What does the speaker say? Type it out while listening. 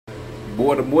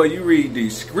Boy, the more you read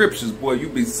these scriptures, boy, you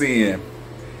be seeing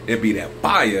it be that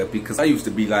fire. Because I used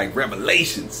to be like,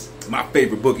 Revelations, my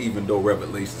favorite book, even though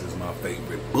Revelations is my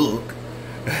favorite book.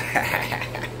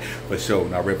 For sure,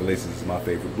 now Revelations is my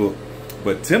favorite book.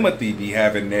 But Timothy be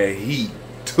having that heat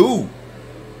too.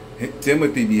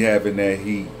 Timothy be having that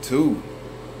heat too.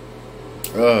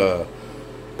 2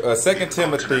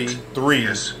 Timothy 3,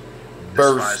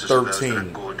 verse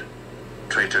 13.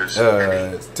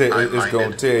 It's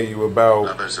going to tell you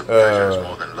about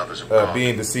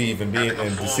being deceived and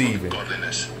deceiving.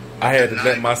 I had to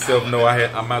let myself know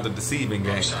I'm out of deceiving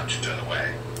game.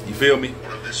 You feel me?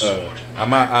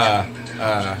 I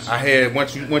had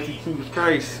once you choose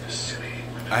Christ,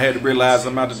 I had to realize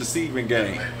I'm out of deceiving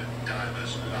game.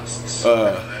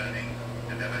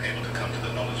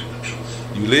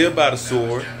 You live by the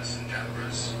sword,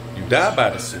 you die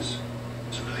by the sword.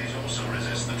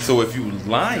 So if you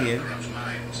lying,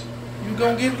 you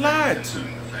gonna get lied to.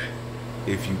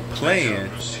 If you playing,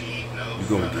 you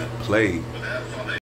gonna get played.